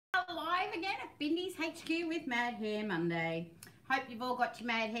live again at Bindy's HQ with Mad Hair Monday. Hope you've all got your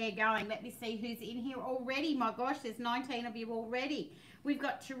mad hair going. Let me see who's in here already. My gosh, there's 19 of you already. We've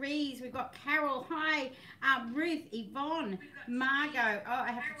got Therese, we've got Carol, hi, Ruth, Yvonne, Margot. Oh,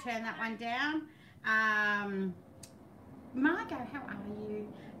 I have to turn that one down. Margot, how are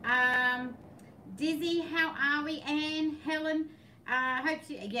you? Dizzy, how are we? Anne, Helen,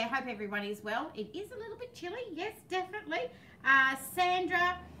 hope everyone is well. It is a little bit chilly, yes, definitely.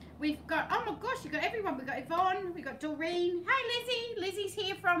 Sandra, we've got, oh my gosh, you've got everyone. We've got Yvonne, we've got Doreen. Hey, Lizzie. Lizzie's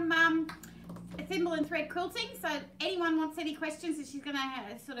here from Thimble and Thread Quilting. So anyone wants any questions, and she's going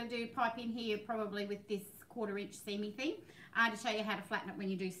to sort of do pipe in here probably with this 1/4 inch seamy thing to show you how to flatten it when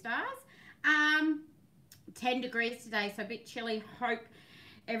you do stars. 10 degrees today, so a bit chilly. Hope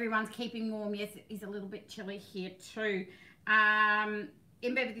everyone's keeping warm. Yes, it is a little bit chilly here too.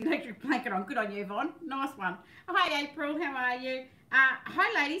 In bed with the electric blanket on. Good on you, Yvonne. Nice one. Oh, hi, April. How are you?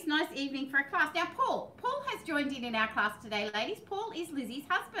 Hi, ladies. Nice evening for a class. Now, Paul has joined in our class today, ladies. Paul is Lizzie's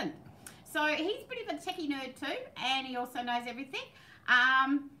husband. So he's a bit of a techie nerd too, and he also knows everything.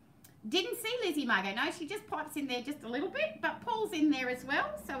 Didn't see Lizzie, Margot. No, she just pipes in there just a little bit, but Paul's in there as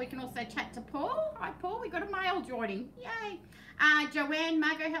well, so we can also chat to Paul. Hi, Paul. We got a male joining. Yay. Joanne,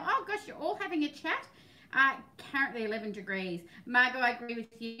 Margot, oh gosh, you're all having a chat. Currently 11 degrees. Margot, I agree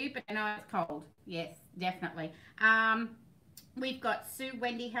with you, but I know it's cold. Yes, definitely. We've got Sue,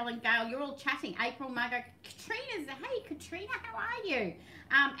 Wendy, Helen, Gail. You're all chatting. April, Margot, Katrina's. Hey, Katrina, how are you?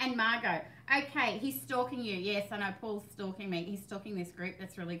 And Margot. Okay, he's stalking you. Yes, I know Paul's stalking me. He's stalking this group.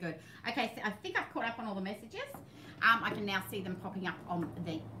 That's really good. Okay, so I think I've caught up on all the messages. I can now see them popping up on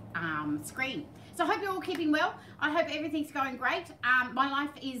the screen. So I hope you're all keeping well. I hope everything's going great. My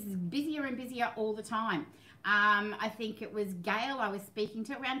life is busier and busier all the time. I think it was Gail I was speaking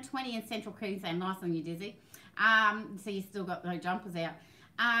to, around 20 in Central Queensland. Nice on you, Dizzy. So you still got no jumpers out.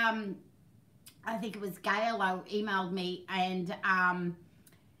 I think it was Gail emailed me and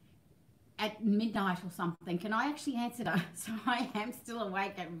at midnight or something, and I actually answered her. So I am still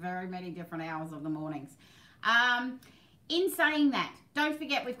awake at very many different hours of the mornings. In saying that, don't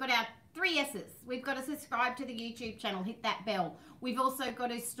forget we've got our 3 S's. We've got to subscribe to the YouTube channel, hit that bell. We've also got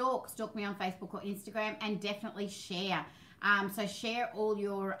to stalk me on Facebook or Instagram, and definitely share. So share all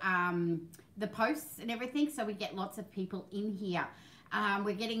your the posts and everything, so we get lots of people in here.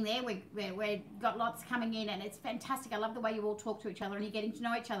 We're getting there. We've got lots coming in, and it's fantastic. I love the way you all talk to each other and you're getting to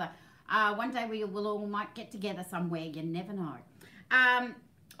know each other. One day we will all might get together somewhere. You never know.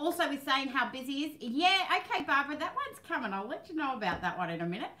 Also, with saying how busy is. Yeah, okay, Barbara, that one's coming. I'll let you know about that one in a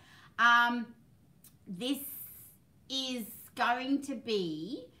minute. This is going to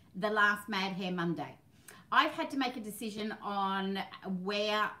be the last Mad Hair Monday. I've had to make a decision on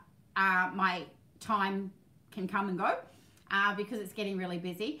where my time can come and go because it's getting really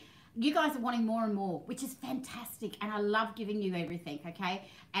busy. You guys are wanting more and more, which is fantastic, and I love giving you everything, okay,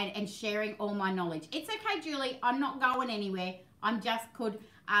 and sharing all my knowledge. It's okay, Julie, I'm not going anywhere. I'm just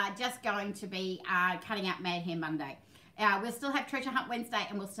going to be cutting out Mad Hair Monday. We'll still have Treasure Hunt Wednesday,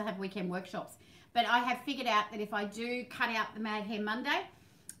 and we'll still have weekend workshops, but I have figured out that if I do cut out the Mad Hair Monday,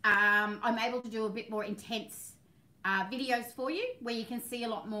 I'm able to do a bit more intense videos for you, where you can see a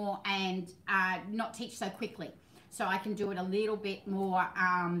lot more and not teach so quickly. So I can do it a little bit more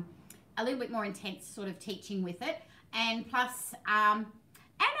intense sort of teaching with it. And plus, Anna,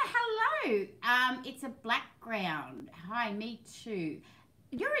 hello. It's a background. Hi, me too.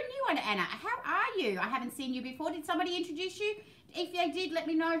 You're a new one, Anna. How are you? I haven't seen you before. Did somebody introduce you? If they did, let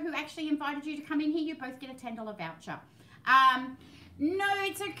me know who actually invited you to come in here. You both get a $10 voucher. No,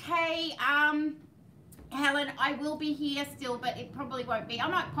 it's okay. Helen, I will be here still, but it probably won't be. I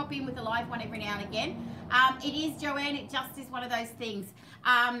might pop in with a live one every now and again. It is, Joanne, it just is one of those things.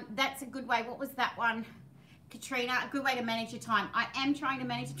 That's a good way. What was that one, Katrina? A good way to manage your time. I am trying to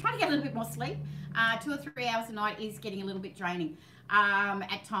manage, trying to get a little bit more sleep. 2 or 3 hours a night is getting a little bit draining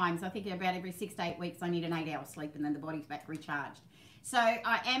at times. I think about every 6 to 8 weeks I need an 8-hour sleep, and then the body's back recharged. So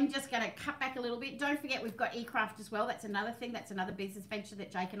I am just going to cut back a little bit. Don't forget we've got eCraft as well. That's another thing. That's another business venture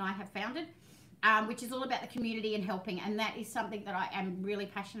that Jake and I have founded, which is all about the community and helping. And that is something that I am really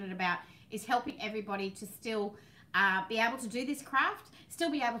passionate about, is helping everybody to still be able to do this craft,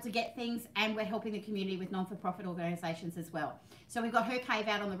 still be able to get things, and we're helping the community with non-for-profit organisations as well. So we've got her cave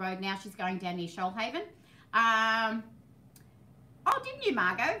out on the road now. She's going down near Shoalhaven. Oh, didn't you,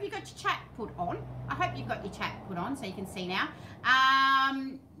 Margot? Have you got your chat put on? I hope you've got your chat put on so you can see now.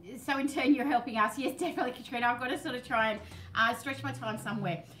 So in turn, you're helping us. Yes, definitely, Katrina. I've got to sort of try and stretch my time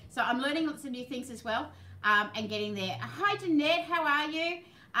somewhere. So I'm learning lots of new things as well and getting there. Hi, Jeanette. How are you?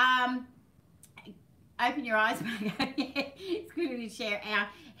 Open your eyes, Margot. Yeah, it's good to share our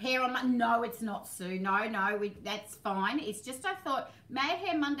Hair on Monday. No, it's not, Sue. No, that's fine. It's just I thought Mad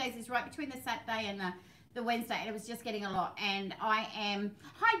Hair Mondays is right between the Saturday and the Wednesday, and it was just getting a lot. And I am...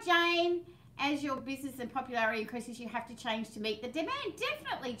 Hi, Jane. As your business and popularity increases, you have to change to meet the demand.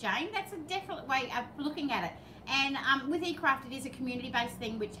 Definitely, Jane. That's a definite way of looking at it. And with eCraft, it is a community-based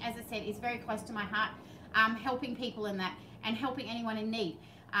thing, which, as I said, is very close to my heart, helping people in that and helping anyone in need.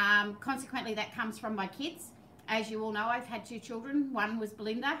 Consequently, that comes from my kids. As you all know, I've had 2 children. One was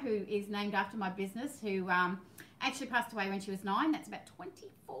Belinda, who is named after my business, who actually passed away when she was 9. That's about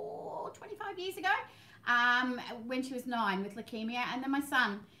 25 years ago, when she was 9 with leukemia. And then my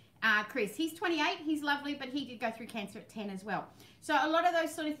son, Chris, he's 28, he's lovely, but he did go through cancer at 10 as well. So a lot of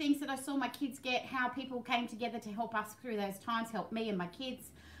those sort of things that I saw my kids get, how people came together to help us through those times, help me and my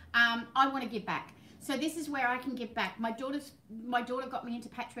kids, I want to give back. So this is where I can give back. My daughter got me into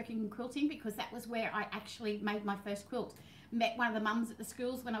patchworking and quilting because that was where I actually made my first quilt. Met one of the mums at the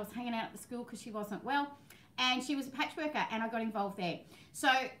schools when I was hanging out at the school because she wasn't well, and she was a patchworker, and I got involved there. So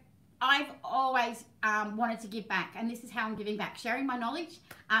I've always wanted to give back, and this is how I'm giving back, sharing my knowledge,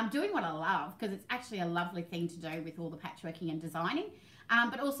 doing what I love, because it's actually a lovely thing to do with all the patchworking and designing.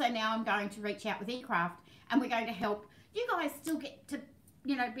 But also now I'm going to reach out with eCraft, and we're going to help you guys still get to,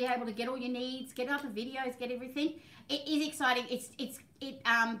 you know, be able to get all your needs, get other videos, get everything. It is exciting. It's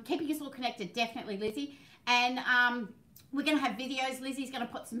keeping us all connected, definitely, Lizzie. And we're going to have videos. Lizzie's going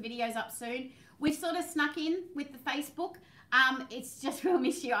to put some videos up soon. We've sort of snuck in with the Facebook. It's just we'll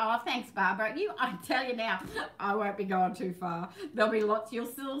miss you. Oh, thanks, Barbara. I tell you now, I won't be going too far. There'll be lots. You'll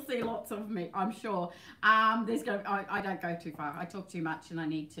still see lots of me, I'm sure. I don't go too far. I talk too much, and I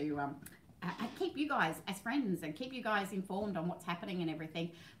need to keep you guys as friends and keep you guys informed on what's happening and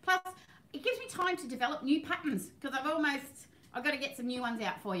everything. Plus, it gives me time to develop new patterns because I've got to get some new ones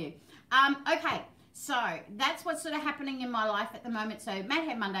out for you. Okay, so that's what's sort of happening in my life at the moment. So Mad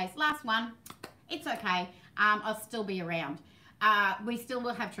Hair Mondays, last one. It's okay. I'll still be around. We still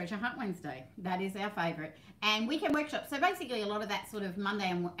will have Treasure Hunt Wednesday. That is our favourite. And weekend workshop. So basically a lot of that sort of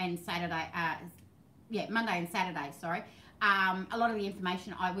Monday and Saturday, Monday and Saturday, sorry. A lot of the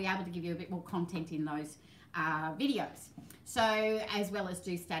information, I'll be able to give you a bit more content in those videos. So, as well as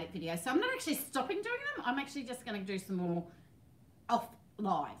do static videos. So I'm not actually stopping doing them. I'm actually just going to do some more off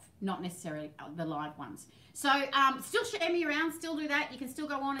live, not necessarily the live ones. So still share me around, still do that. You can still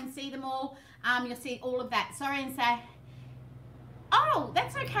go on and see them all. You'll see all of that. Sorry, and say, oh,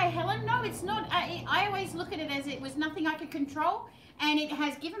 that's okay, Helen. No, it's not. I always look at it as it was nothing I could control, and it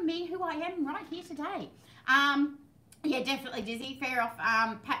has given me who I am right here today. Yeah, definitely dizzy. Fair off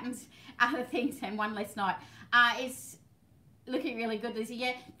patterns, other things, and one less night. Is looking really good, Lizzie.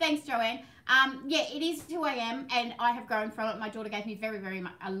 Yeah, thanks, Joanne. Yeah, it is who I am, and I have grown from it. My daughter gave me very, very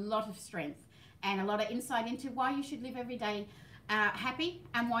much a lot of strength and a lot of insight into why you should live every day happy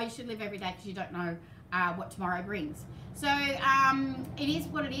and why you should live every day because you don't know what tomorrow brings. So it is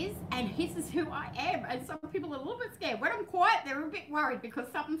what it is, and this is who I am. And some people are a little bit scared. When I'm quiet, they're a bit worried because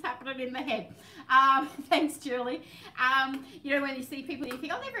something's happening in the head. Thanks, Julie. You know, when you see people, you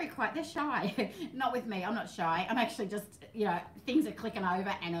think, oh, they're very quiet. They're shy. Not with me. I'm not shy. I'm actually just, you know, things are clicking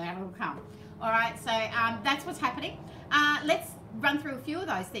over and it'll come. All right, so that's what's happening. Let's run through a few of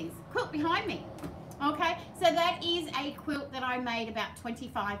those things. Quilt behind me. Okay, so that is a quilt that I made about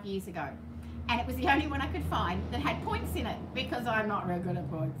 25 years ago. And it was the only one I could find that had points in it because I'm not real good at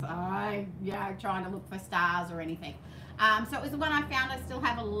points. Trying to look for stars or anything. So it was the one I found. I still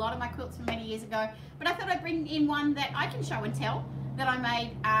have a lot of my quilts from many years ago. But I thought I'd bring in one that I can show and tell that I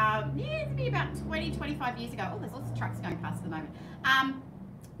made, it'd be about 20, 25 years ago. Oh, there's lots of trucks going past at the moment.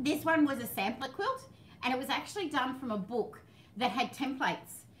 This one was a sampler quilt, and it was actually done from a book that had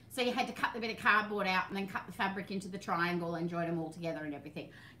templates. So you had to cut the bit of cardboard out and then cut the fabric into the triangle and join them all together and everything.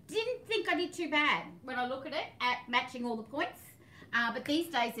 Didn't think I did too bad when I look at it, at matching all the points. But these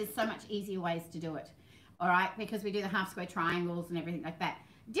days there's so much easier ways to do it. All right, because we do the half square triangles and everything like that.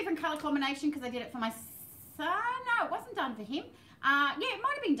 Different color combination because I did it for my son. No, it wasn't done for him. Yeah, it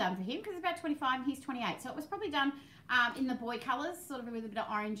might have been done for him because he's about 25 and he's 28. So it was probably done in the boy colors, sort of with a bit of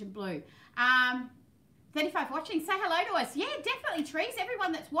orange and blue. 35 watching, say hello to us. Yeah, definitely, Trees,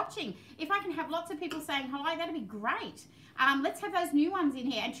 everyone that's watching. If I can have lots of people saying hello, that'd be great. Let's have those new ones in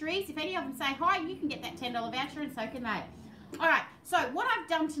here. And Trees, if any of them say hi, you can get that $10 voucher and so can they. All right, so what I've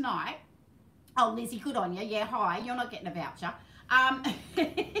done tonight, oh, Lizzie, good on you. Yeah, hi, you're not getting a voucher.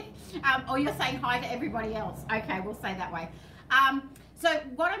 Or you're saying hi to everybody else. Okay, we'll say that way. So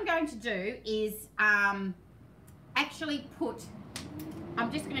what I'm going to do is actually put,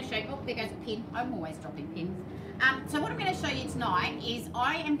 I'm just going to show you, oh, there goes a pin. I'm always dropping pins. So what I'm going to show you tonight is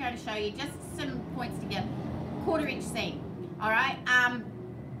I am going to show you just some points to get 1/4 inch seam. All right.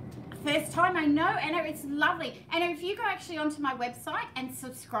 First time, I know, Anna, it's lovely. And if you go actually onto my website and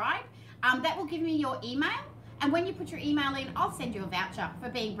subscribe, that will give me your email. And when you put your email in, I'll send you a voucher for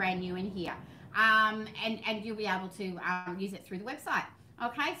being brand new in here. And you'll be able to use it through the website.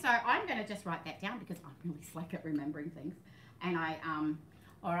 Okay, so I'm going to just write that down because I'm really slack at remembering things. And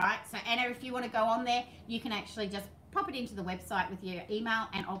all right, so Anna, if you want to go on there, you can actually just pop it into the website with your email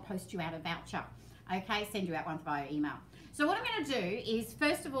and I'll post you out a voucher. Okay, send you out one via email. So what I'm going to do is,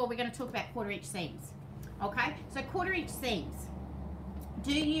 first of all, we're going to talk about 1/4 inch seams. Okay, so 1/4 inch seams.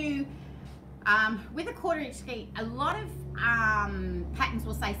 Do you, with a 1/4 inch seam, a lot of patterns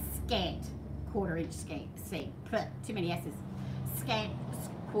will say scant 1/4 inch seam. Too many S's. Scant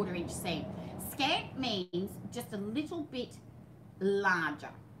 1/4 inch seam. Scant means just a little bit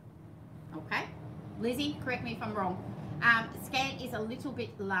larger. Okay, Lizzie, correct me if I'm wrong. Scant is a little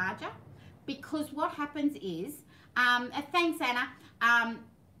bit larger because what happens is, thanks Anna,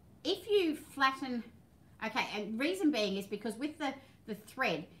 if you flatten, okay, and reason being is because with the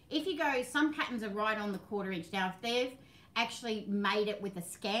thread, if you go, some patterns are right on the 1/4 inch. Now if they've actually made it with a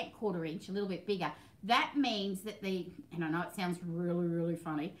scant 1/4 inch, a little bit bigger, that means that and I know it sounds really, really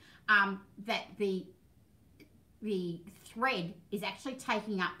funny, that the thread is actually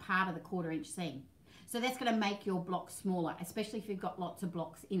taking up part of the 1/4 inch seam. So that's going to make your block smaller, especially if you've got lots of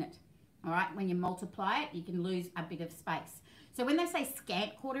blocks in it. All right, when you multiply it, you can lose a bit of space. So when they say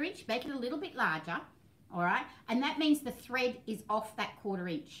scant 1/4 inch, make it a little bit larger, all right? And that means the thread is off that 1/4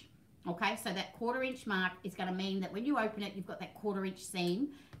 inch, okay? So that 1/4 inch mark is going to mean that when you open it, you've got that 1/4 inch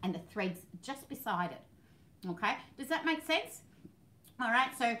seam and the thread's just beside it, okay? Does that make sense? All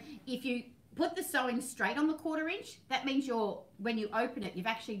right, so if you put the sewing straight on the 1/4 inch, that means when you open it, you've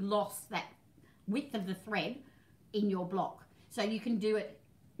actually lost that width of the thread in your block. So you can do it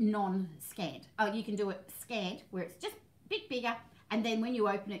non-scant. Oh, you can do it scant where it's just a bit bigger, and then when you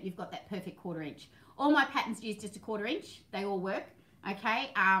open it, you've got that perfect 1/4 inch. All my patterns use just a 1/4 inch. They all work,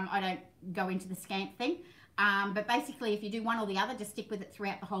 okay? I don't go into the scant thing, but basically if you do one or the other, just stick with it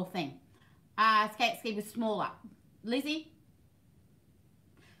throughout the whole thing. Scant scheme was smaller. Lizzie?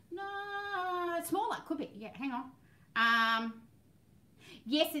 No, smaller, could be. Yeah, hang on.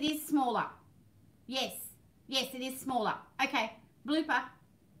 Yes, it is smaller. Yes, it is smaller. Okay, blooper.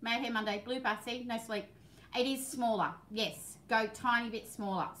 Mad Hair Monday, blooper, see, no sleep. It is smaller, yes, go tiny bit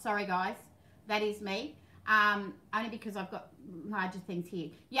smaller. Sorry guys, that is me. Only because I've got larger things here.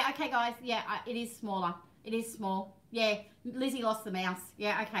 Yeah, okay guys, yeah, it is smaller. It is small. Yeah, Lizzie lost the mouse.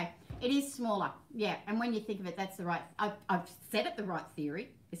 Yeah, okay, it is smaller. Yeah, and when you think of it, that's the right, I've said it the right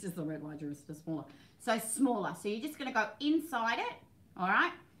theory. It's just the red larger is just smaller. So smaller, so you're just gonna go inside it, all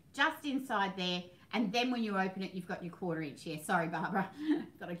right? Just inside there. And then when you open it, you've got your 1/4 inch. Yeah, sorry, Barbara.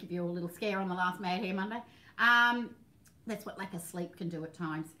 Thought I'd give you a little scare on the last Mad Hair Monday. That's what lack of sleep can do at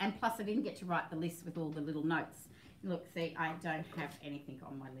times. And plus, I didn't get to write the list with all the little notes. Look, see, I don't have anything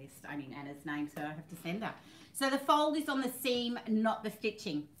on my list. Only Anna's name, so I have to send her. So the fold is on the seam, not the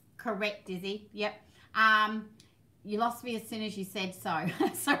stitching. Correct, Dizzy. Yep. You lost me as soon as you said so.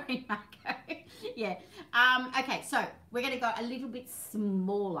 Sorry, Marco. Yeah. Okay, so we're going to go a little bit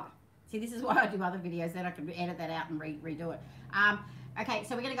smaller. See, this is why I do other videos, then I can edit that out and redo it. Okay,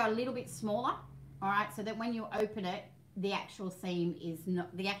 so we're going to go a little bit smaller, all right, so that when you open it, the actual seam is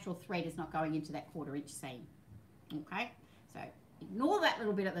not, the actual thread is not going into that 1/4 inch seam. Okay, so ignore that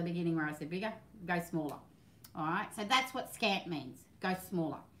little bit at the beginning where I said bigger, go smaller. All right, so that's what scant means, go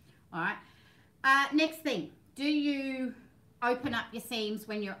smaller. All right, next thing, do you open up your seams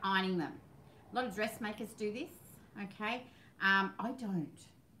when you're ironing them? A lot of dressmakers do this, okay. I don't.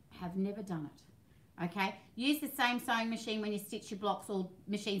 Have never done it. Okay, use the same sewing machine when you stitch your blocks. All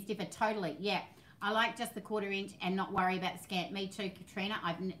machines differ totally. Yeah, I like just the 1/4 inch and not worry about the scant. Me too, Katrina.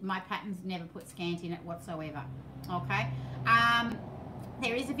 My patterns never put scant in it whatsoever. Okay,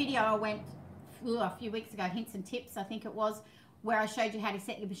 there is a video I went a few weeks ago, hints and tips I think it was, where I showed you how to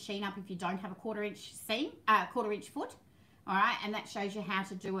set your machine up if you don't have a 1/4 inch seam, 1/4 inch foot. All right, and that shows you how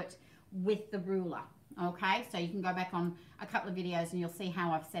to do it with the ruler. Okay, so you can go back on a couple of videos and you'll see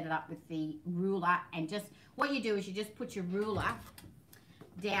how I've set it up with the ruler. And just what you do is you just put your ruler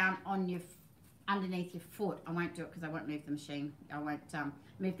down on your underneath your foot. I won't do it because I won't move the machine. I won't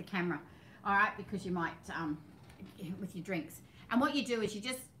move the camera. All right, because you might with your drinks. And what you do is you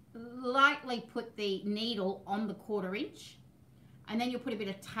just lightly put the needle on the 1/4 inch, and then you'll put a bit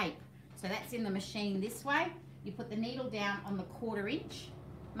of tape. So that's in the machine this way. You put the needle down on the 1/4 inch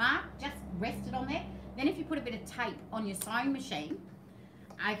mark, just rest it on there. Then if you put a bit of tape on your sewing machine,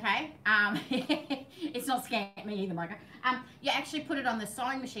 okay, it's not scant me either, Micah. You actually put it on the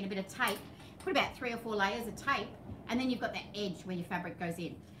sewing machine, a bit of tape, put about 3 or 4 layers of tape, and then you've got that edge where your fabric goes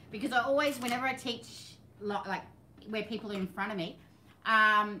in. because I always, whenever I teach, like where people are in front of me,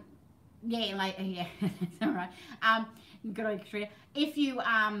 yeah, like, yeah, that's all right. Good on Katrina. If you,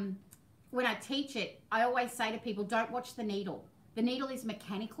 when I teach it, I always say to people, don't watch the needle. The needle is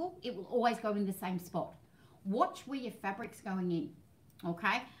mechanical. It will always go in the same spot. Watch where your fabric's going in,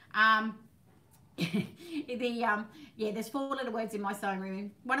 okay? Yeah, there's 4 little words in my sewing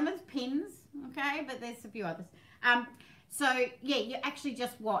room. One of them is pins, okay? But there's a few others. So, yeah, you actually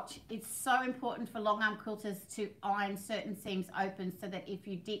just watch. It's so important for long arm quilters to iron certain seams open so that if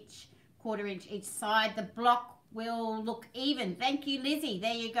you ditch 1/4 inch each side, the block will look even. Thank you, Lizzie.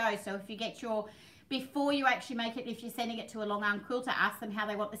 There you go. So if you get your, before you actually make it, if you're sending it to a long arm quilter, ask them how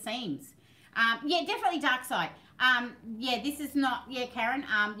they want the seams. Yeah, definitely dark side. Yeah, this is not, yeah, Karen,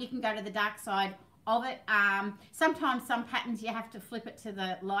 you can go to the dark side of it. Sometimes some patterns you have to flip it to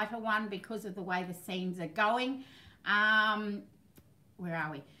the lighter one because of the way the seams are going. Where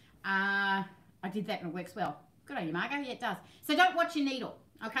are we? I did that and it works well. Good on you, Margot. Yeah, it does. So don't watch your needle.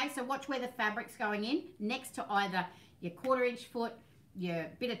 Okay, so watch where the fabric's going in next to either your 1/4 inch foot, your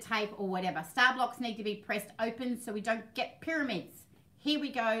bit of tape or whatever. Star blocks need to be pressed open so we don't get pyramids. Here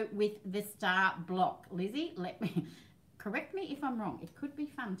we go with the star block. Lizzie, let me, correct me if I'm wrong. It could be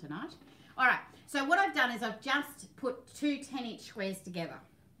fun tonight. All right, so what I've done is I've just put 2 10-inch squares together,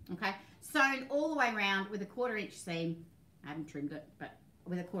 okay? Sewn all the way around with a 1/4 inch seam. I haven't trimmed it, but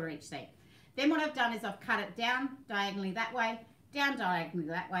with a 1/4 inch seam. Then what I've done is I've cut it down diagonally that way, down diagonally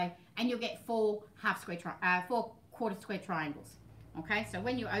that way, and you'll get 4 4 1/4 square triangles. Okay, so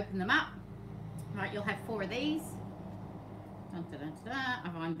when you open them up, right, you'll have 4 of these. Dun, dun, dun, dun, dun.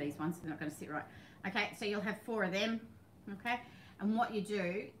 I've ironed these ones, so they're not going to sit right. Okay, so you'll have 4 of them. Okay, and what you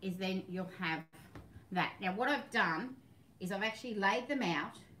do is then you'll have that. Now, what I've done is I've actually laid them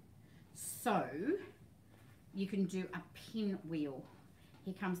out so you can do a pinwheel.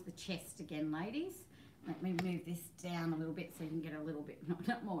 Here comes the chest again, ladies. Let me move this down a little bit so you can get a little bit,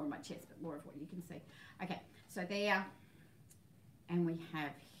 not more of my chest, but more of what you can see. Okay, so there, and we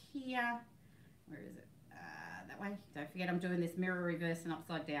have here, where is it? That way. Don't forget I'm doing this mirror reverse and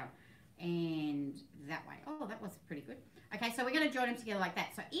upside down. And that way. Oh, that was pretty good. Okay, so we're going to join them together like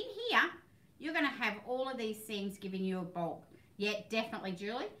that. So in here, you're going to have all of these seams giving you a bulk. Yeah, definitely,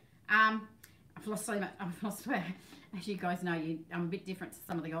 Julie. I've lost so much. I've lost weight. As you guys know, I'm a bit different to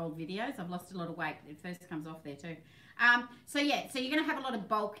some of the old videos. I've lost a lot of weight. It first comes off there too. So yeah, so you're going to have a lot of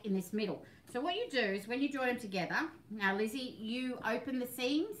bulk in this middle. So what you do is when you join them together, now Lizzie, you open the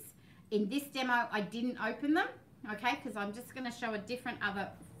seams. In this demo, I didn't open them, okay, because I'm just going to show a different other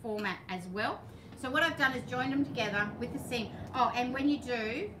format as well. So what I've done is joined them together with the seam. Oh, and when you're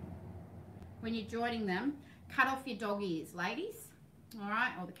joining them, cut off your dog ears, ladies, all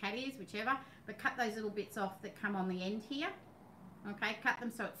right, or the cat ears, whichever, but cut those little bits off that come on the end here, okay, cut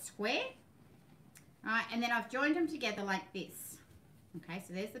them so it's square, all right, and then I've joined them together like this, okay,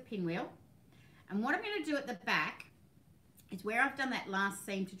 so there's the pinwheel, and what I'm going to do at the back is where I've done that last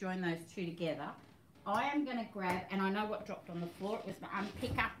seam to join those 2 together, I am going to grab, and I know what dropped on the floor, it was my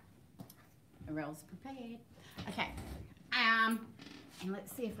unpicker, or else prepared, okay, and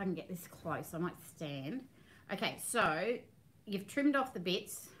let's see if I can get this close, I might stand, okay, so you've trimmed off the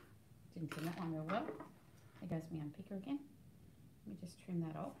bits, didn't trim that one real well, there goes my unpicker again, let me just trim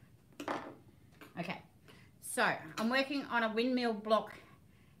that off, okay, so I'm working on a windmill block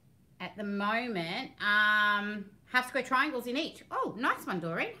at the moment, half square triangles in each. Oh, nice one,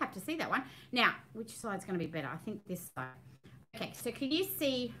 Doreen. Have to see that one. Now, which side's going to be better? I think this side. Okay, so can you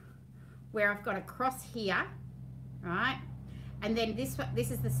see where I've got a cross here, right? And then this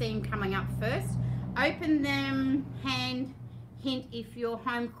is the seam coming up first. Open them, hand, hint if you're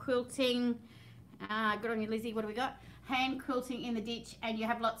home quilting. Good on you, Lizzie. What do we got? Hand quilting in the ditch and you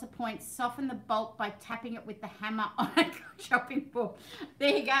have lots of points. Soften the bulk by tapping it with the hammer on a chopping board.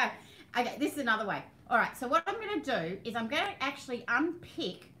 There you go. Okay, this is another way. All right, so what I'm going to do is I'm going to actually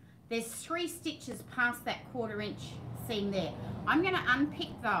unpick, there's 3 stitches past that 1/4 inch seam there. I'm going to unpick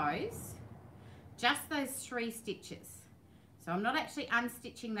those, just those 3 stitches. So I'm not actually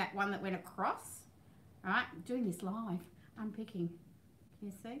unstitching that one that went across. All right, I'm doing this live, unpicking, can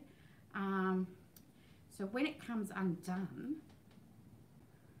you see? So when it comes undone,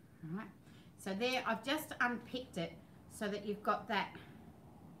 all right, so there I've just unpicked it so that you've got that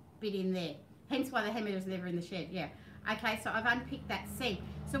bit in there. Hence why the hammer is never in the shed, yeah. Okay, so I've unpicked that seam.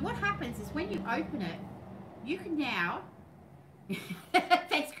 So what happens is when you open it, you can now,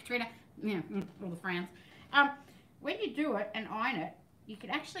 thanks Katrina, yeah, all the frowns. When you do it and iron it, you can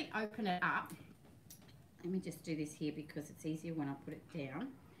actually open it up. Let me just do this here because it's easier when I put it down.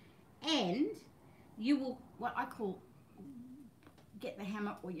 And you will, what I call, get the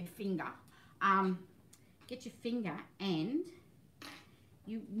hammer or your finger. Get your finger and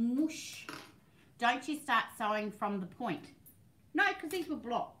you mush. Don't you start sewing from the point. No, because these were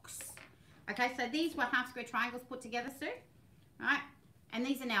blocks. Okay, so these were half square triangles put together, Sue. Right? And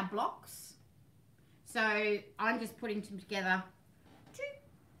these are now blocks. So I'm just putting them together, two,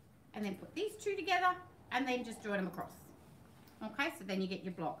 and then put these two together, and then just draw them across. Okay, so then you get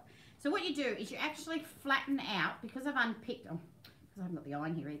your block. So what you do is you actually flatten out, because I've unpicked, because I haven't got the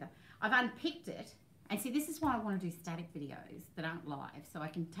iron here either. I've unpicked it, and see, this is why I want to do static videos that aren't live, so I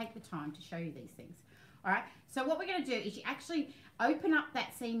can take the time to show you these things. All right, so what we're going to do is you actually open up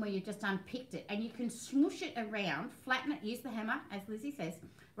that seam where you've just unpicked it, and you can smoosh it around, flatten it, use the hammer, as Lizzie says,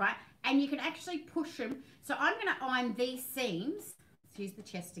 right? And you can actually push them. So I'm going to iron these seams. Let's use the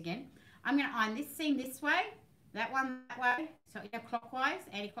chest again. I'm going to iron this seam this way, that one that way, so clockwise,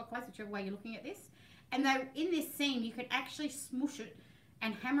 anti-clockwise, whichever way you're looking at this. And though in this seam, you can actually smoosh it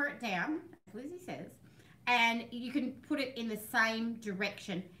and hammer it down, as Lizzie says, and you can put it in the same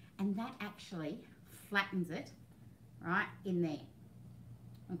direction, and that actually flattens it right in there.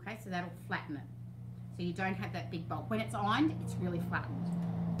 Okay, so that'll flatten it. So you don't have that big bulk. When it's ironed, it's really flattened.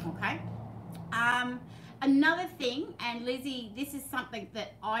 Okay. Another thing, and Lizzie, this is something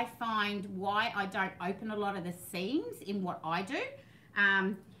that I find why I don't open a lot of the seams in what I do,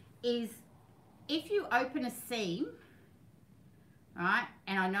 is if you open a seam, right,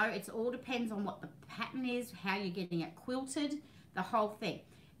 and I know it's all depends on what the pattern is, how you're getting it quilted, the whole thing.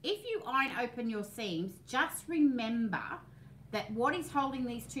 If you iron open your seams, just remember that what is holding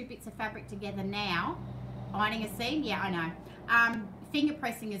these two bits of fabric together now, ironing a seam, yeah, I know, finger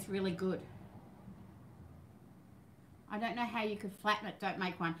pressing is really good. I don't know how you could flatten it, don't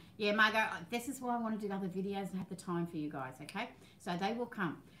make one. Yeah, Margot, this is why I want to do other videos and have the time for you guys, okay? So they will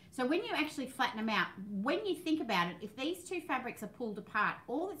come. So when you actually flatten them out, when you think about it, if these two fabrics are pulled apart,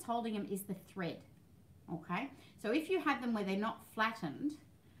 all that's holding them is the thread, okay? So if you have them where they're not flattened,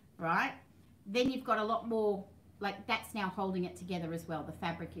 right, then you've got a lot more, like that's now holding it together as well. The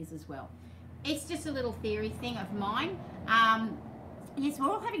fabric is as well. It's just a little theory thing of mine. Yes, we're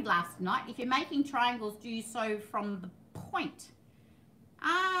all having laughs tonight. If you're making triangles, do you sew from the point?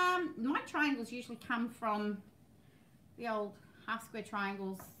 My triangles usually come from the old half square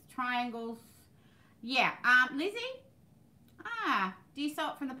triangles. Yeah, Lizzie? Do you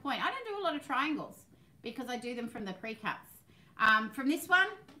sew it from the point? I don't do a lot of triangles because I do them from the pre-cuts. From this one,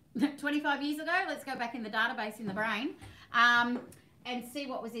 25 years ago, let's go back in the database in the brain and see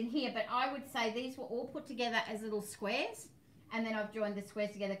what was in here. But I would say these were all put together as little squares, and then I've joined the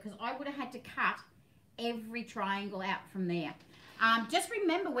squares together because I would have had to cut every triangle out from there. Just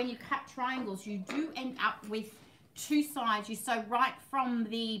remember, when you cut triangles, you do end up with two sides. You sew right from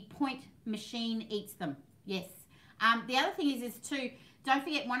the point, machine eats them. Yes. The other thing is too, don't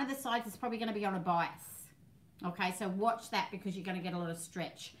forget one of the sides is probably going to be on a bias. Okay, so watch that because you're going to get a lot of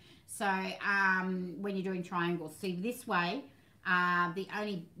stretch. So when you're doing triangles, see this way,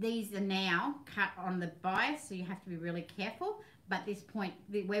 these are now cut on the bias, so you have to be really careful. But this point,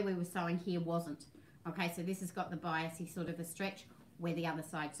 where we were sewing here, wasn't. Okay, so this has got the biasy sort of a stretch where the other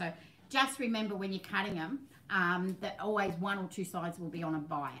side. So just remember when you're cutting them that always one or two sides will be on a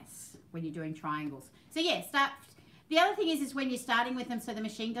bias when you're doing triangles. So yeah, the other thing is when you're starting with them so the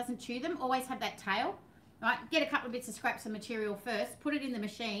machine doesn't chew them, always have that tail. Right, get a couple of bits of scraps of material first, put it in the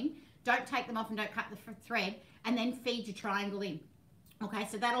machine, don't take them off and don't cut the thread, and then feed your triangle in. Okay,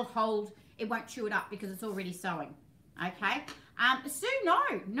 so that'll hold, it won't chew it up because it's already sewing. Okay, Sue, no,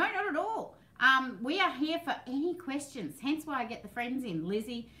 not at all. We are here for any questions, hence why I get the friends in.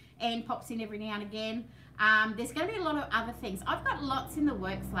 Lizzie, Anne pops in every now and again. There's going to be a lot of other things. I've got lots in the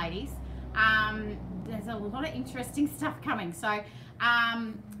works, ladies. There's a lot of interesting stuff coming. So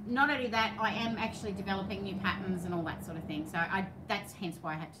not only that, I am actually developing new patterns and all that sort of thing. So that's hence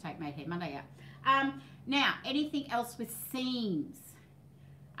why I had to take Made Hair Monday out. Now, anything else with seams?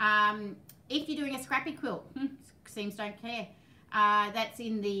 If you're doing a scrappy quilt, seams don't care. That's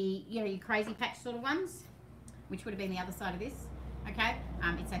in the, your crazy patch sort of ones, which would have been the other side of this. Okay,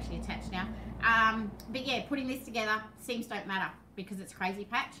 it's actually attached now. But yeah, putting this together, seams don't matter because it's crazy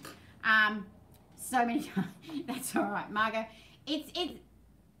patch. So many times. That's all right, Margot.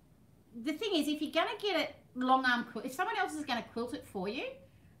 The thing is, if you're going to get it long arm quilt, if someone else is going to quilt it for you,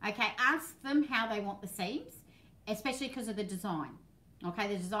 okay, ask them how they want the seams, especially because of the design. Okay,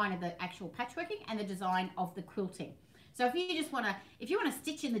 the design of the actual patchworking and the design of the quilting. So if you just want to, if you want to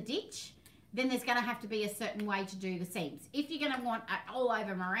stitch in the ditch, then there's going to have to be a certain way to do the seams. If you're going to want all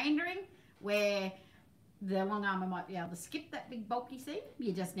over mirandering, where the long armer might be able to skip that big bulky seam,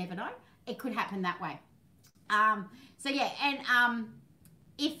 you just never know. It could happen that way. So yeah, and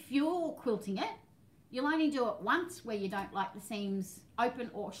if you're quilting it, you'll only do it once where you don't like the seams open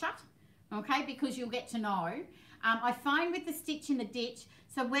or shut, okay, because you'll get to know. I find with the stitch in the ditch,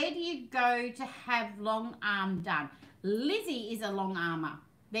 so where do you go to have long arm done? Lizzie is a long armer.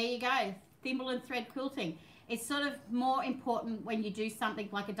 There you go, thimble and thread quilting. It's sort of more important when you do something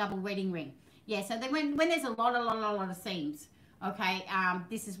like a double wedding ring. Yeah, so then when there's a lot of seams, okay,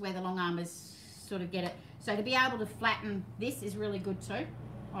 this is where the long armers sort of get it. So to be able to flatten this is really good too.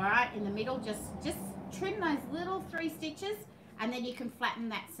 All right, in the middle, just trim those little 3 stitches, and then you can flatten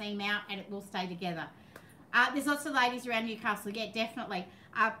that seam out and it will stay together. There's lots of ladies around Newcastle. Yeah, definitely.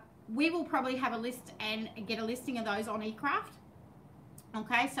 We will probably have a list and get a listing of those on eCraft.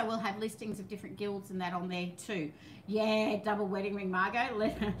 Okay, so we'll have listings of different guilds and that on there too. Yeah, double wedding ring, Margot.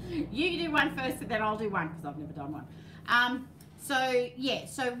 You do one first and then I'll do one because I've never done one. So yeah,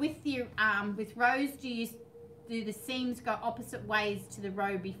 so with your with rows, do the seams go opposite ways to the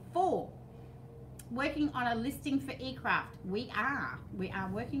row before? Working on a listing for eCraft. We are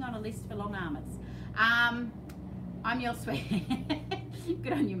working on a list for long armers. I'm your sweet.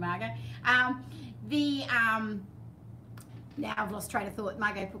 Good on you, Margot. Now I've lost train of thought.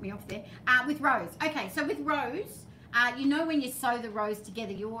 Margot put me off there. With rows. Okay, so with rows, you know when you sew the rows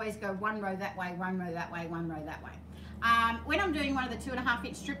together, you always go one row that way, one row that way, one row that way. When I'm doing one of the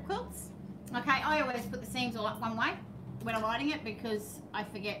 2.5-inch strip quilts, okay, I always put the seams all up one way when I'm ironing it because I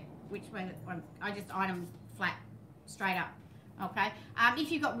forget which way I just iron them flat, straight up. Okay.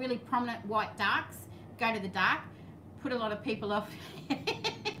 If you've got really prominent white darks, go to the dark. Put a lot of people off.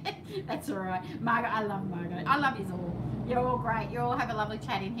 That's all right. Margaret, I love Margaret. I love you all. You're all great. You all have a lovely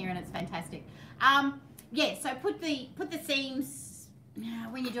chat in here and it's fantastic. Yeah, so put the seams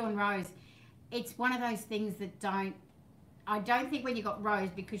when you're doing rows. It's one of those things that I don't think when you've got rows,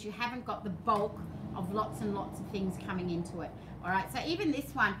 because you haven't got the bulk of lots and lots of things coming into it. All right, so even this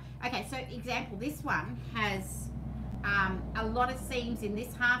one, okay, so example, this one has a lot of seams in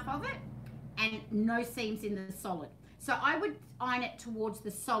this half of it and no seams in the solid. So I would iron it towards the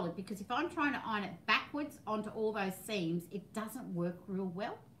solid, because if I'm trying to iron it backwards onto all those seams, it doesn't work real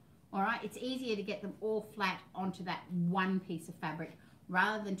well. All right, it's easier to get them all flat onto that one piece of fabric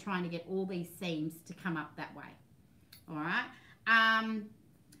rather than trying to get all these seams to come up that way. All right.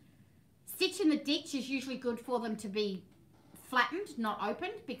 Stitch in the ditch is usually good for them to be flattened, not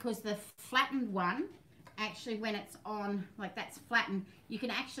opened, because the flattened one, actually when it's on, like that's flattened, you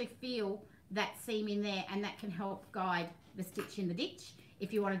can actually feel that seam in there, and that can help guide the stitch in the ditch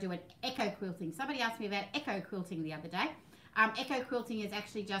if you want to do an echo quilting. Somebody asked me about echo quilting the other day. Echo quilting is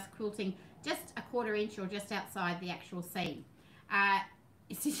actually just quilting just a 1/4 inch or just outside the actual seam.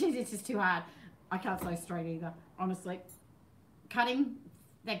 It's just too hard. I can't sew straight either, honestly. Cutting,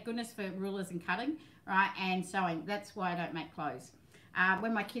 thank goodness for rulers and cutting, right, and sewing. That's why I don't make clothes.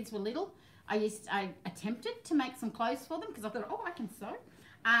 When my kids were little, I attempted to make some clothes for them because I thought, oh, I can sew.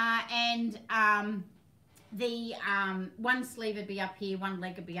 The one sleeve would be up here, one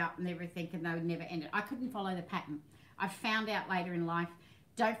leg would be up and everything, and they would never end it. I couldn't follow the pattern. I found out later in life,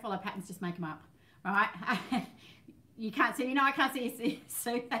 don't follow patterns, just make them up, right? You can't see me. No, I can't see you,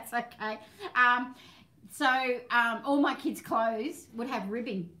 so that's okay. All my kids' clothes would have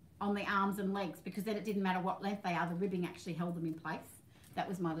ribbing on the arms and legs, because then it didn't matter what length they are, the ribbing actually held them in place. That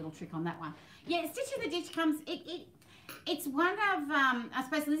was my little trick on that one. Yeah, Stitch in the Ditch comes, it's one of, I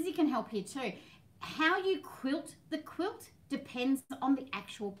suppose Lizzie can help here too. How you quilt the quilt depends on the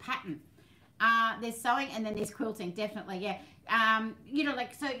actual pattern. There's sewing and then there's quilting, definitely, yeah. You know,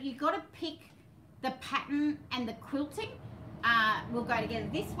 like, so you got to pick the pattern and the quilting will go together.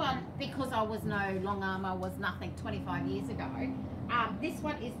 This one, because I was no long arm, I was nothing 25 years ago. This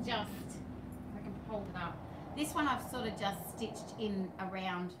one is just, if I can hold it up, this one I've sort of just stitched in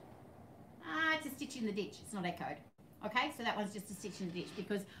around, it's a stitch in the ditch, it's not echoed. Okay, so that one's just a stitch in the ditch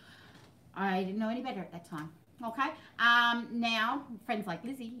because I didn't know any better at that time. Okay, now friends like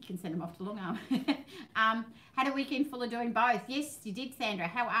Lizzie, you can send them off to long arm. Had a weekend full of doing both. Yes, you did, Sandra.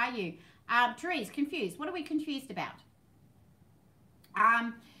 How are you? Therese, confused. What are we confused about?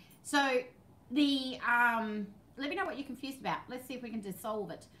 So the let me know what you're confused about. Let's see if we can dissolve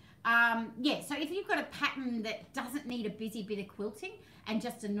it. Yeah, so if you've got a pattern that doesn't need a busy bit of quilting and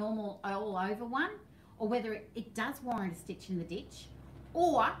just a normal all over one, or whether it does warrant a stitch in the ditch,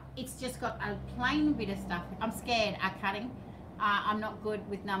 or it's just got a plain bit of stuff. I'm scared at cutting. I'm not good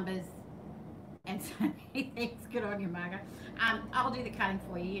with numbers and so many things. Good on you, Margaret. I'll do the cutting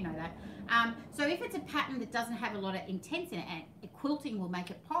for you, you know that. So if it's a pattern that doesn't have a lot of intense in it and quilting will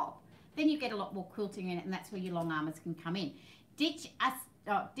make it pop, then you get a lot more quilting in it, and that's where your long armers can come in. Ditch,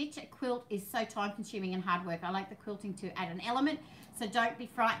 ditch a quilt is so time consuming and hard work. I like the quilting to add an element, so don't be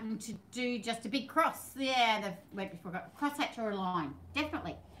frightened to do just a big cross. Yeah, the went before crosshatch or a line.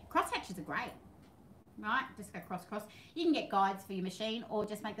 Definitely. Crosshatches are great. Right? Just go cross. You can get guides for your machine or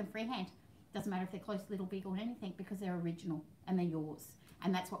just make them freehand. Doesn't matter if they're close, little, big or anything, because they're original and they're yours.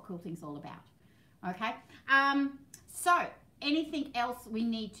 And that's what quilting's all about. Okay? So anything else we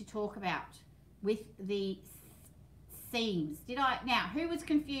need to talk about with the seams? Now, who was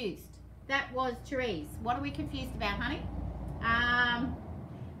confused? That was Therese. What are we confused about, honey?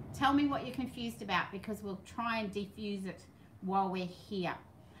 Tell me what you're confused about, because we'll try and defuse it while we're here.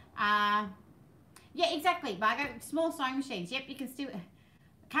 Yeah, exactly, Margot. Small sewing machines. Yep, you can still...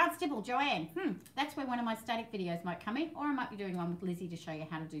 Can't stipple, Joanne. That's where one of my static videos might come in, or I might be doing one with Lizzie to show you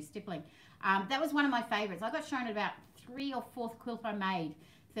how to do stippling. That was one of my favorites. I got shown at about 3rd or 4th quilt I made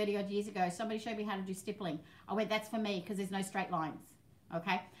 30 odd years ago. Somebody showed me how to do stippling. I went, that's for me, because there's no straight lines.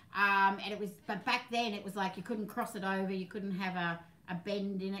 Okay? And it was, but back then it was like you couldn't cross it over, you couldn't have a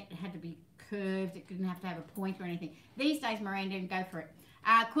bend in it, it had to be curved, it didn't have to have a point or anything. These days, Miranda, and go for it.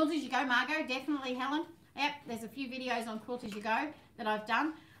 Quilt as you go, Margot, definitely, Helen. Yep, there's a few videos on quilt as you go that I've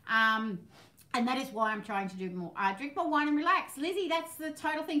done. And that is why I'm trying to do more. Drink more wine and relax. Lizzie, that's the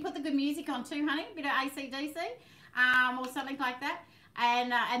total thing. Put the good music on too, honey. A bit of AC/DC or something like that.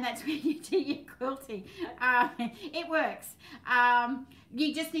 And that's when you do your quilting. It works.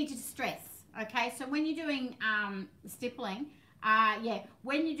 You just need to stress, okay? So when you're doing stippling,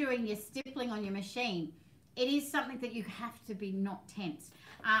 when you're doing your stippling on your machine, it is something that you have to be not tense.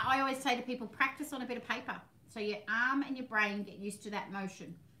 I always say to people, practice on a bit of paper. So your arm and your brain get used to that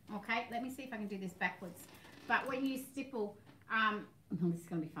motion. Okay, let me see if I can do this backwards. But when you stipple, this is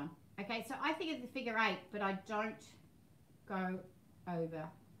going to be fun. Okay, so I think of the figure 8, but I don't go over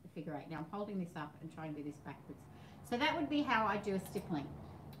the figure 8. Now I'm holding this up and trying to do this backwards. So that would be how I do a stippling.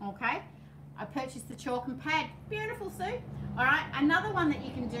 Okay, I purchased the chalk and pad. Beautiful, Sue. All right, another one that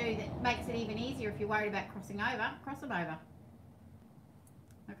you can do that makes it even easier if you're worried about crossing over, cross them over.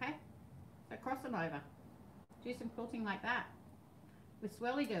 Okay, so cross them over. Do some quilting like that with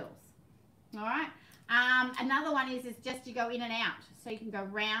swirly girls. All right. Another one is just you go in and out. So you can go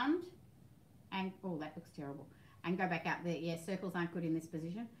round and, oh, that looks terrible. And go back out there. Yeah, circles aren't good in this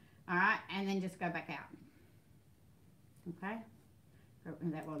position. All right. And then just go back out. Okay.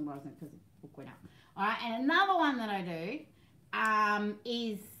 And that one wasn't because the book went up. All right. And another one that I do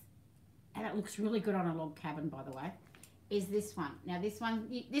is, and it looks really good on a log cabin, by the way, is this one. Now this one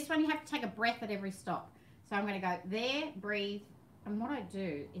you have to take a breath at every stop. So I'm going to go there, breathe, and what I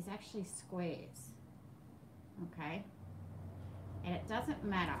do is actually squares, okay? And it doesn't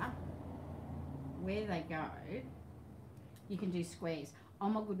matter where they go, you can do squares. Oh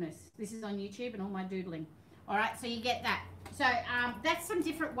my goodness, this is on YouTube and all my doodling. All right, so you get that. So that's some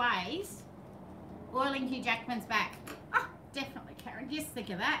different ways. Oiling Hugh Jackman's back. Oh, definitely, Karen, just think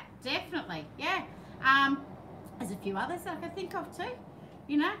of that, definitely, yeah. There's a few others that I can think of too.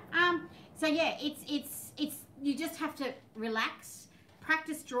 You know, so yeah, it's you just have to relax,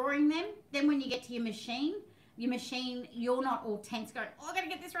 practice drawing them. Then when you get to your machine, you're not all tense going, oh, I gotta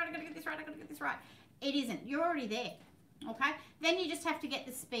get this right, I gotta get this right, I gotta get this right. It isn't. You're already there. Okay. Then you just have to get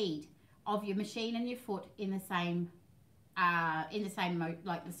the speed of your machine and your foot in the same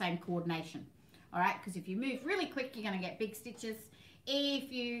like the same coordination. All right, because if you move really quick, you're gonna get big stitches.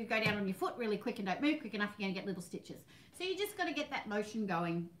 If you go down on your foot really quick and don't move quick enough, you're going to get little stitches. So you just got to get that motion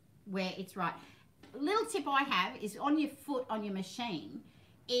going where it's right. Little tip I have is on your foot on your machine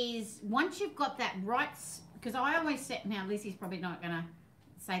is once you've got that right, because I always set, now Lizzie's probably not going to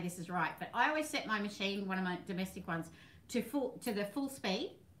say this is right, but I always set my machine, one of my domestic ones, to the full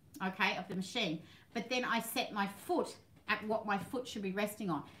speed, okay, of the machine. But then I set my foot at what my foot should be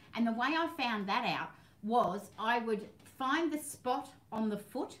resting on. And the way I found that out was I would find the spot on the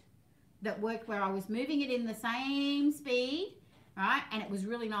foot that worked where I was moving it in the same speed, right? And it was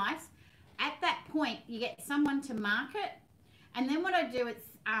really nice. At that point, you get someone to mark it. And then what I do is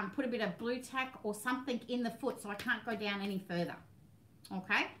put a bit of blue tack or something in the foot so I can't go down any further,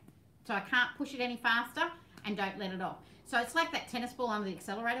 okay? So I can't push it any faster and don't let it off. So it's like that tennis ball under the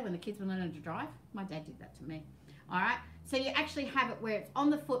accelerator when the kids were learning to drive. My dad did that to me, all right? So you actually have it where it's on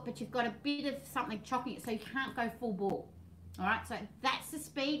the foot, but you've got a bit of something chocking it so you can't go full ball. All right, so that's the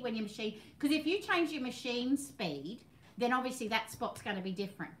speed when your machine, because if you change your machine speed, then obviously that spot's going to be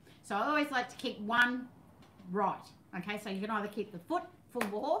different. So I always like to keep one right. Okay, so you can either keep the foot full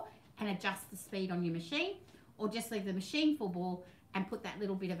bore and adjust the speed on your machine, or just leave the machine full bore and put that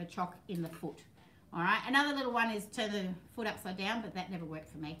little bit of a chock in the foot. All right, another little one is turn the foot upside down, but that never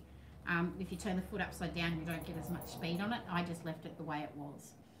worked for me. If you turn the foot upside down, you don't get as much speed on it. I just left it the way it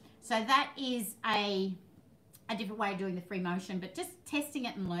was. So that is a different way of doing the free motion, but just testing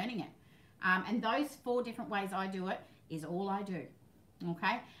it and learning it. And those 4 different ways I do it is all I do.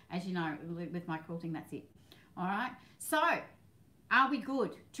 Okay, as you know, with my quilting, that's it. All right, so are we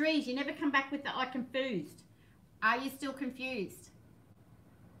good? Trees, you never come back with the "I confused." Are you still confused?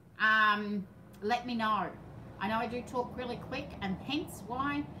 Let me know. I know I do talk really quick, and hence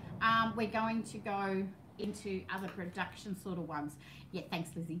why we're going to go into other production sort of ones. Yeah,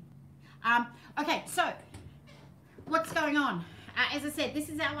 thanks, Lizzie. Okay, so what's going on? As I said, this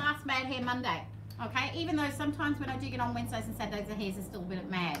is our last Mad Hair Monday. Okay, even though sometimes when I do get on Wednesdays and Saturdays, the hairs are still a bit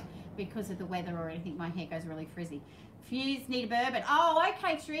mad because of the weather or anything. My hair goes really frizzy. Fuse, need a bourbon. Oh,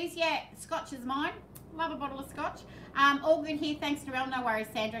 okay, Therese. Yeah, Scotch is mine. Love a bottle of Scotch. All good here. Thanks, Narelle. No worries,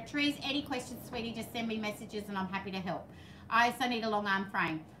 Sandra. Therese, any questions, sweetie, just send me messages and I'm happy to help. I also need a long arm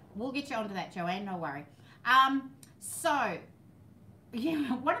frame. We'll get you onto that, Joanne. No worry. So,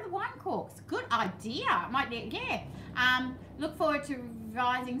 yeah, what are the wine corks? Good idea. Might need, yeah. Look forward to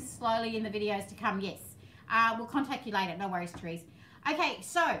revising slowly in the videos to come. Yes. We'll contact you later. No worries, Therese. Okay,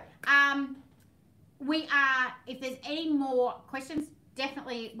 so we are, if there's any more questions,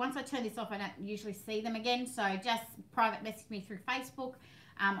 definitely, once I turn this off, I don't usually see them again. So just private message me through Facebook.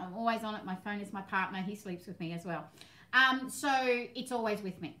 I'm always on it. My phone is my partner. He sleeps with me as well. So it's always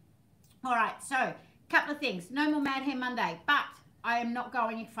with me. All right, so couple of things. No more Mad Hair Monday, but I am not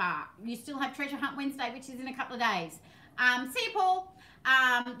going far. You still have Treasure Hunt Wednesday, which is in a couple of days. See you, Paul.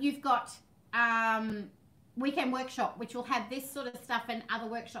 You've got Weekend Workshop, which will have this sort of stuff and other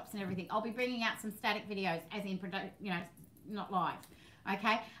workshops and everything. I'll be bringing out some static videos, as in, you know, not live.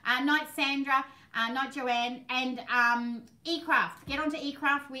 Okay. Night Sandra, night Joanne, and eCraft. Get onto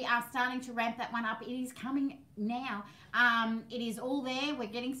eCraft. We are starting to ramp that one up. It is coming now. It is all there. We're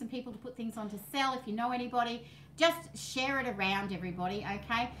getting some people to put things on to sell. If you know anybody, just share it around, everybody.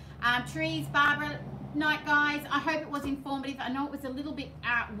 Okay. Trees, Barbara, night guys. I hope it was informative. I know it was a little bit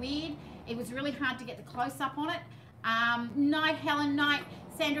weird. It was really hard to get the close up on it. Night Helen, night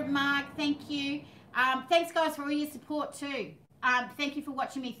Sandra, Mark. Thank you. Thanks guys for all your support too. Thank you for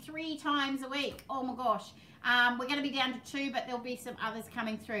watching me 3 times a week. Oh my gosh. We're going to be down to 2, but there'll be some others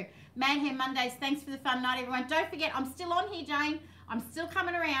coming through. Mad Hair Mondays. Thanks for the fun night, everyone. Don't forget, I'm still on here, Jane. I'm still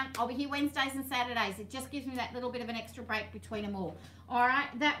coming around. I'll be here Wednesdays and Saturdays. It just gives me that little bit of an extra break between them all. All right.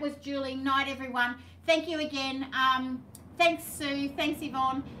 That was Julie. Night, everyone. Thank you again. Thanks, Sue. Thanks,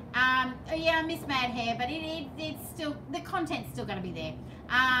 Yvonne. Oh, yeah, I miss Mad Hair, but it's still, the content's still going to be there.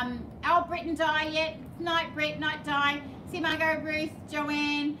 Oh, Britt and Di, yeah. Night, Britt. Night, Di. See Margot, Ruth,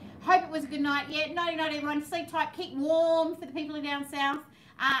 Joanne. Hope it was a good night. Yeah, nighty night, everyone. Sleep tight. Keep warm for the people in down south.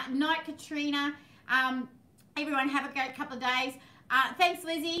 Night, Katrina. Everyone have a great couple of days. Thanks,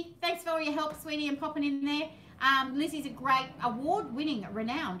 Lizzie. Thanks for all your help, sweetie, and popping in there. Lizzie's a great award-winning,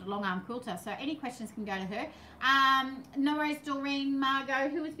 renowned long-arm quilter, so any questions can go to her. No worries, Doreen, Margot.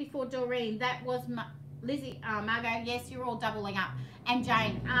 Who was before Doreen? That was Lizzie, Margot. Yes, you're all doubling up. And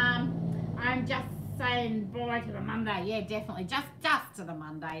Jane. I'm just saying bye to the Monday. Yeah, definitely. Just to the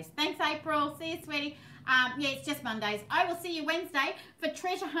Mondays. Thanks, April. See you, sweetie. Yeah, it's just Mondays. I will see you Wednesday for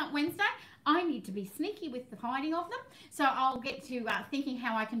Treasure Hunt Wednesday. I need to be sneaky with the hiding of them. So I'll get to thinking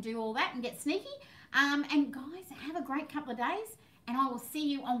how I can do all that and get sneaky. And guys, have a great couple of days. And I will see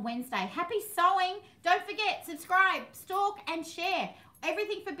you on Wednesday. Happy sewing. Don't forget, subscribe, stalk, and share.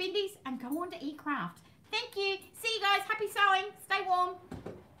 Everything for Bindies, and go on to eCraft. Thank you. See you guys. Happy sewing. Stay warm.